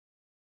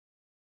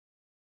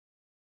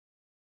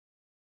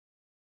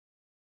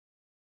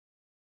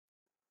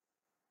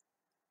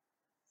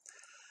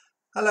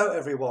Hello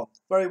everyone,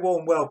 very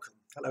warm welcome.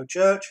 Hello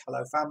church,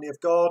 hello family of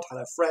God,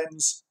 hello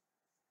friends.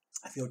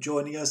 If you're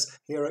joining us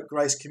here at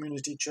Grace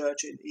Community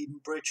Church in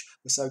Edenbridge,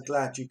 we're so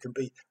glad you can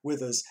be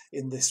with us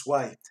in this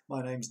way.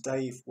 My name's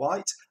Dave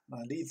White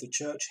and I lead the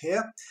church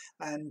here,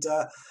 and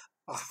I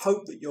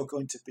hope that you're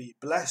going to be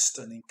blessed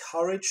and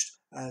encouraged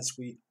as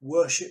we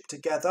worship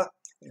together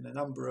in a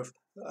number of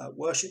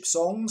worship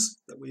songs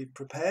that we've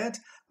prepared,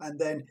 and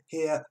then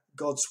hear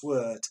God's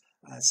word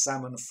as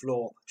Sam and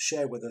Flor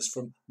share with us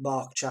from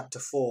Mark chapter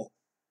 4.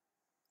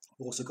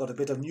 We've also got a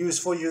bit of news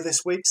for you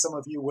this week. Some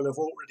of you will have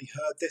already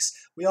heard this.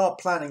 We are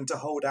planning to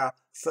hold our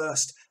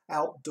first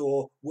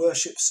outdoor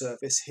worship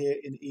service here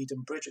in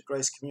Edenbridge at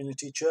Grace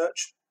Community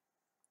Church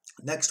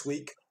next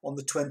week on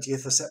the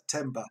 20th of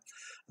September.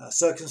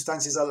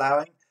 Circumstances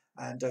allowing,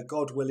 and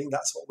God willing,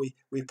 that's what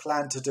we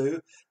plan to do.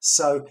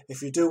 So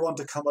if you do want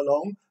to come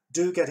along,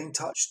 do get in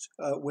touch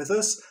with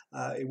us.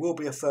 It will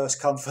be a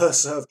first come,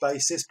 first served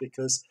basis,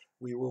 because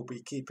we will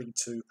be keeping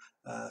to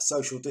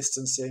social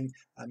distancing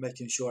and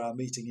making sure our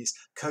meeting is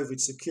COVID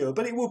secure.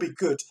 But it will be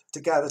good to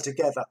gather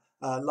together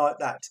like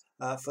that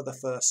for the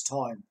first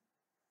time.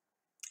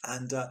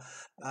 And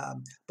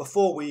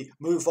before we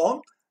move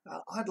on,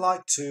 I'd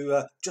like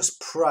to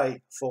just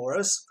pray for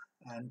us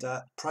and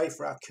pray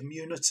for our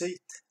community.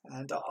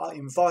 And I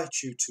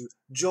invite you to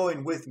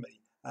join with me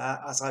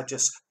as I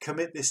just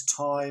commit this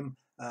time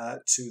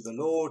to the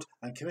Lord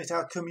and commit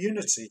our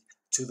community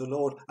to the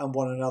Lord and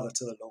one another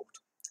to the Lord.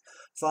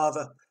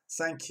 Father,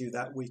 thank you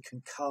that we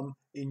can come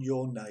in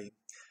your name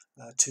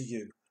to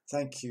you.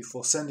 Thank you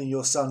for sending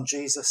your son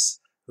Jesus,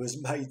 who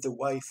has made the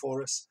way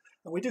for us.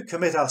 And we do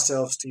commit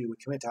ourselves to you.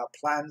 We commit our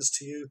plans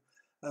to you.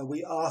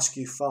 We ask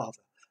you,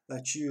 Father,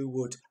 that you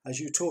would, as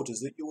you taught us,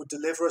 that you would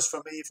deliver us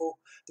from evil,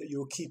 that you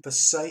would keep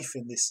us safe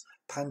in this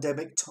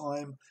pandemic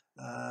time,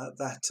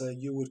 that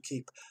you would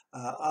keep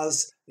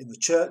us in the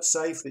church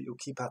safe, that you'll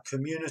keep our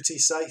community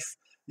safe.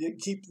 You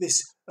keep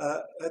this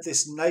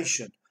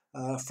nation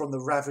from the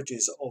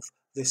ravages of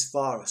this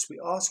virus. We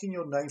ask in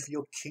your name for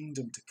your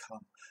kingdom to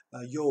come,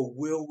 your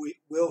will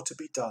to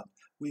be done.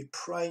 We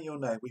pray in your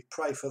name. We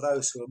pray for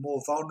those who are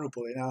more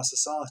vulnerable in our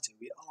society.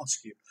 We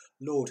ask you,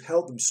 Lord,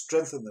 help them,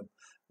 strengthen them,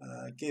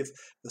 give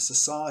the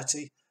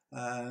society,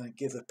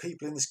 give the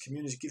people in this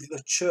community, give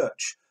the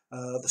church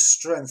the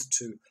strength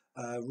to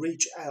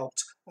reach out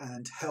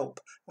and help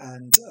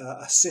and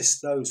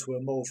assist those who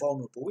are more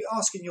vulnerable. We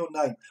ask in your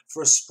name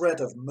for a spread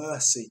of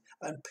mercy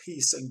and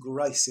peace and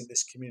grace in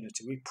this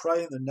community. We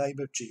pray in the name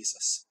of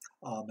Jesus.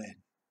 Amen.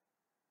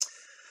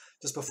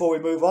 Just before we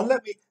move on,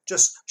 let me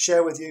just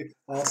share with you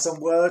some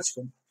words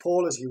from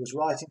Paul as he was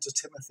writing to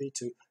Timothy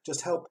to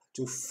just help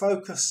to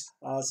focus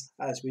us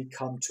as we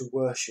come to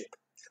worship.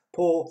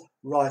 Paul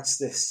writes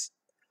this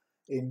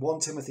in 1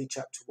 Timothy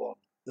chapter 1.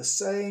 The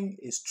saying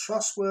is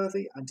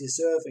trustworthy and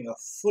deserving of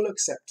full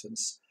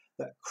acceptance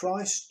that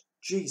Christ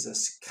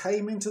Jesus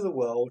came into the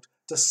world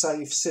to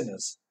save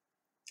sinners.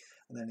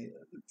 And then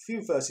a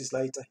few verses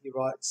later he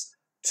writes,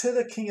 to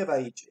the King of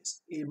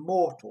ages,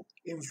 immortal,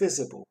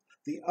 invisible,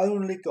 the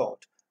only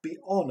God, be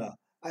honour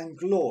and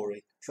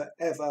glory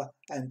forever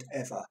and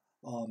ever.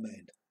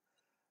 Amen.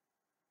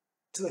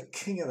 To the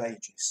King of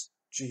ages,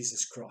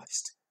 Jesus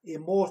Christ,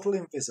 immortal,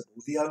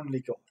 invisible, the only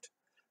God,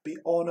 be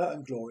honour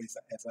and glory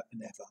forever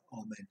and ever.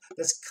 Amen.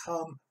 Let's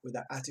come with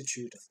that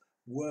attitude of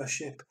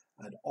worship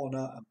and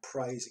honour and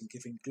praise and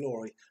giving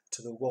glory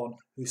to the one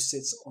who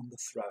sits on the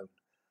throne.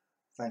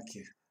 Thank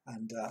you.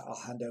 And I'll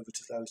hand over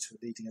to those who are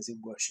leading us in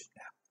worship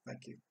now.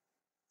 Thank you.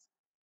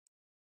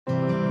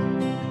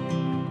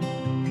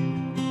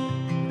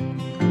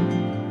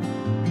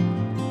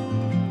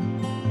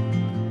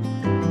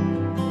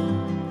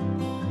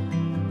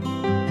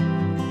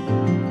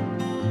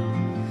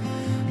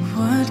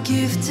 What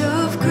gift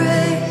of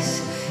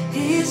grace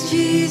is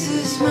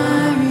Jesus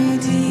my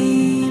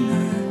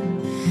Redeemer?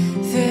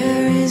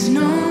 There is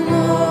no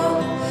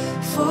more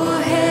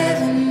for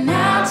heaven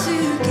now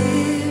to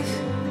give.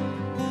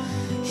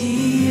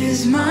 He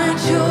is my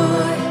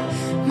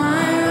joy,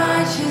 my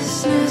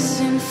righteousness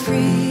and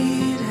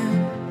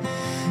freedom,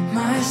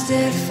 my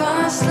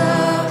steadfast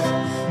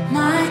love,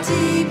 my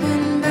deep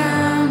and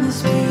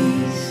boundless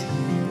peace.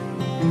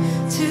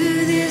 To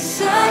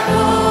this I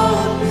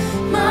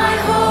hold, my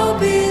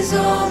hope is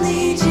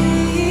only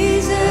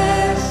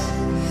Jesus,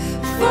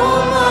 for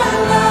my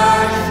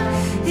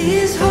life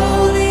is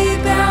wholly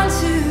bound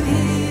to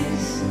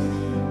his.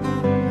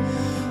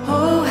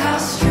 Oh, how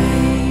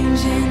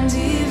strange and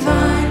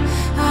divine,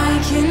 I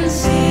can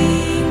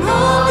sing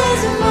all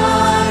is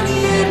mine,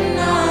 yet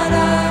not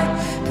I,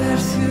 but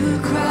through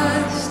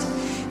Christ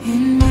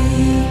in me.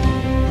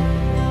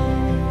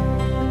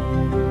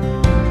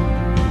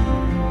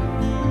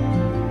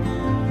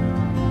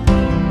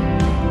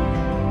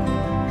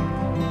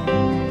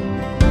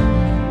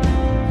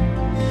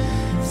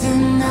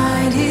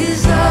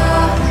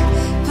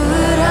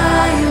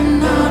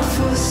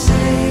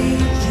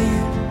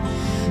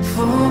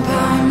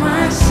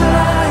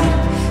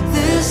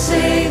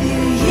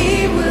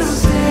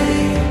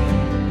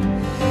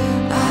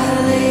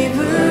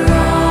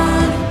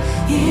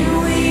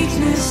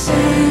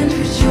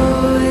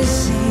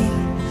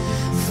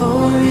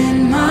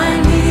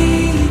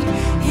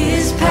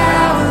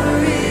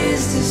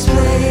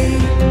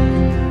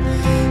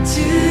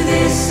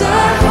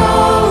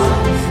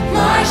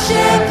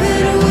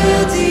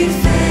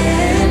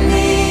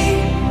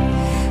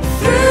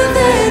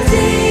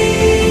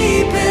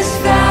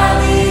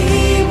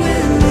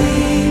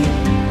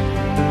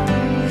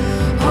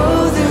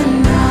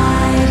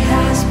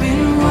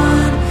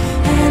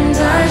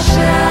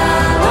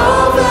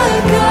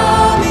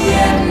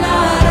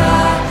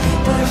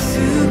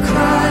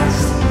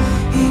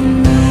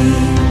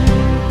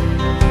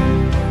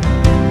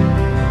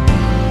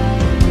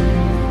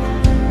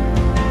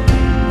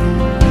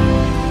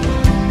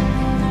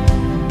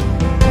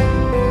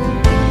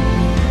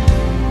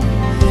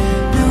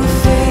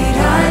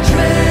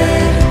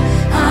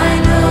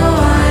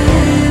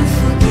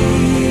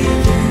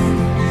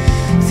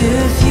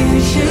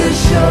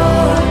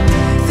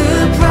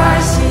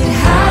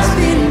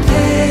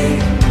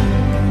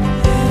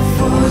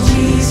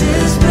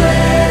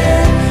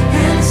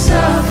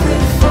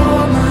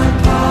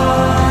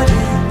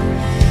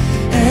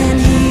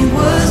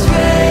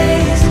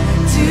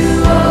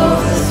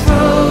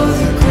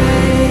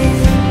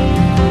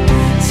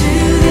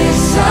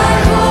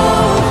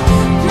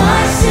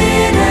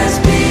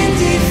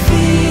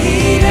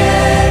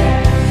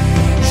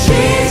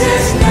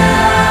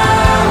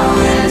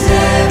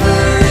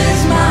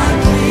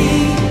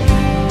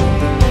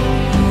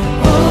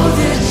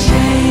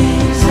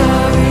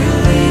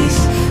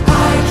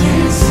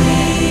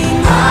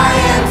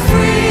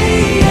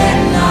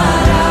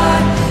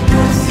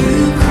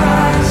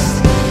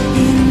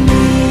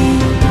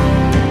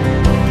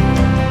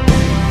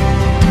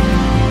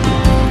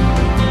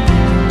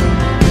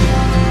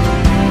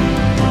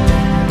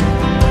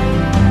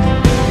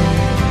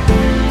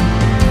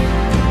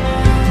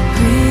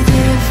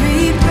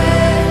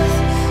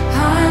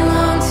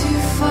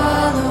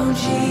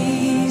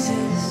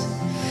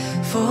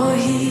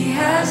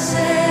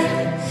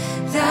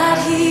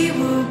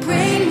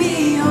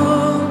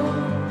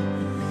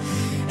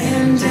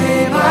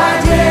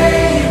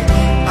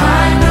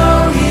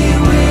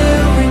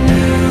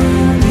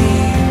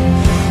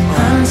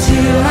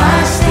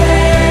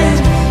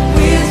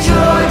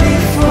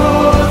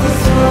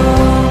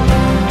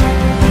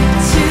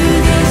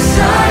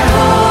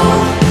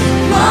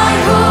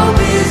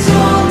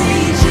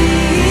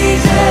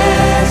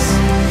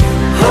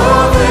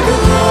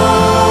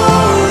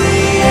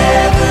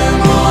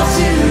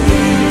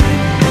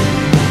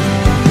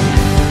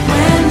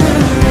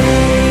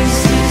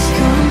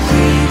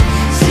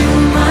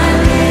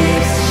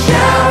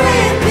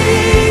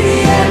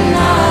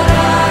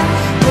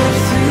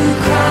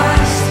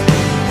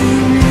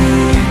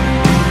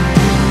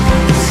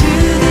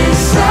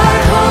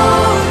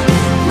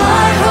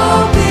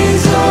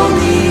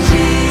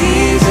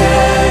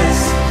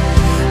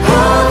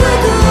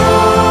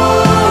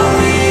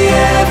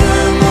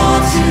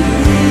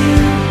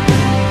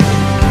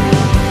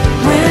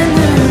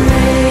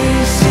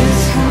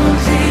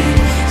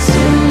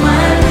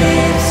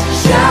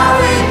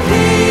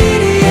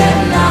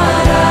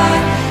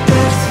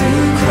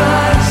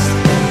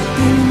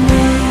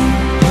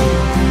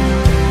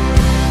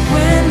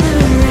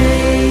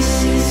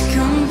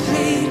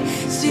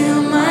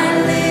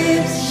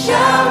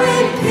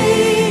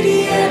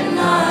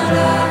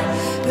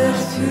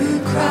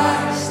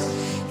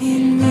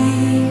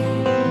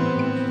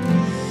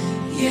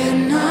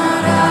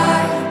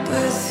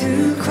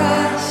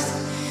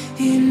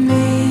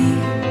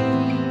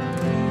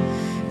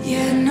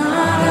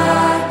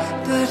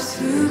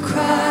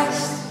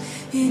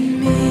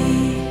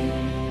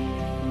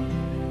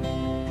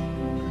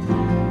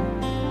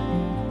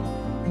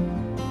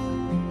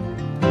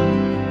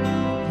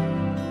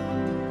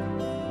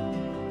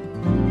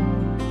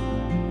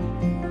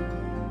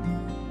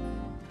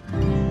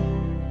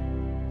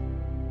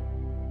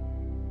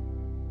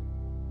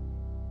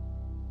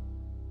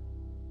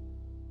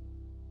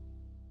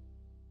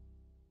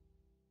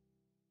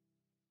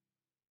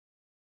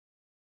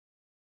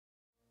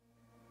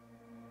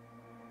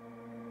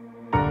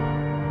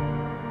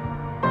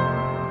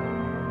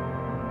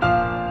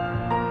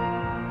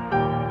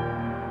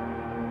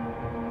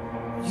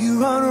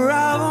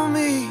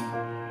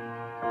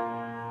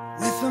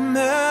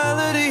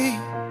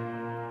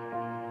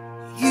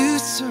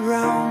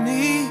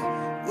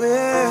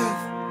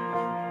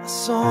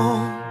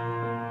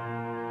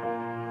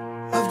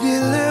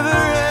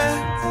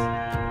 deliverance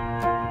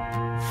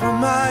from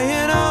my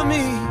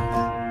enemies,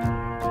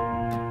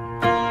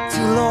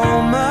 till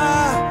all my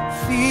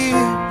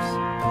fears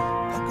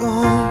are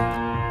gone.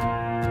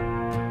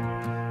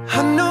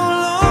 I'm no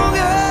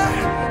longer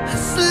a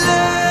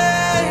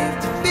slave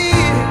to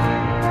fear.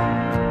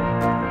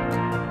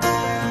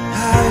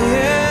 I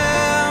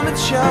am a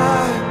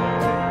child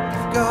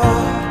of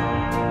God.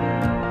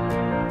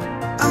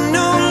 I'm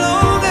no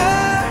longer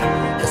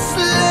a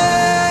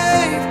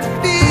slave to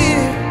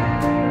fear.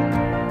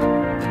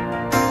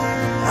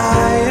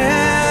 I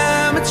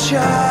am a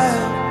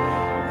child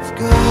of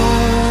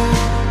God.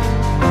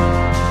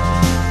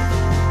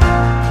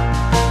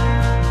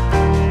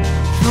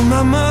 From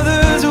my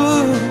mother's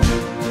womb,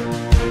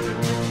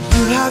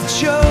 you have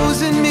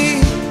chosen me.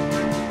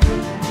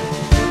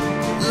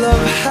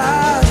 Love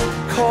has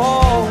called